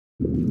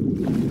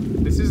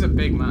This is a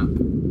big map.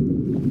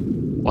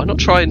 Why not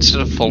try,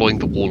 instead of following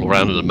the wall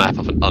around in a map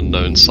of an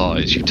unknown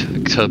size, you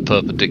turn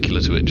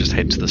perpendicular to it and just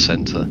head to the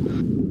centre?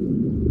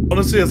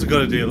 Honestly, that's a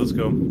good idea. Let's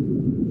go.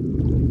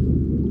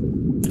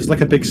 It's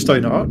like a big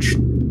stone arch.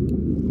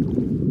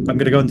 I'm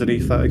gonna go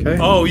underneath that, okay?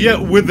 Oh, yeah,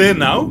 we're there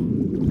now?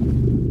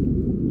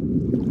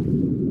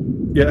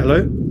 Yeah, hello?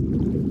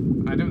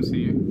 I don't see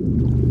you.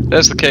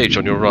 There's the cage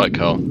on your right,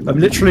 Carl. I'm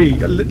literally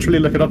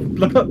looking up.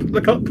 Look up,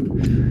 look up. I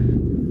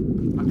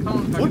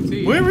can't fucking see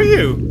you. Where are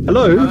you?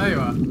 Hello? Oh, there you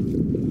are.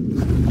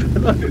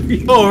 Hello?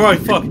 Oh, right,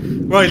 fuck.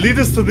 Right, lead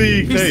us to the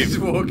He's cave. just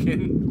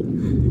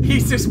walking.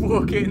 He's just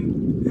walking.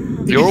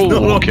 You're all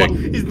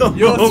walking. He's not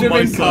You're on my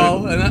swimming, side.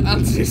 Carl, and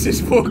Anthony's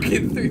just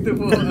walking through the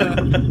water.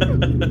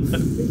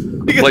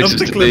 You're gonna have Places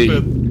to to clip be.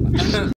 it.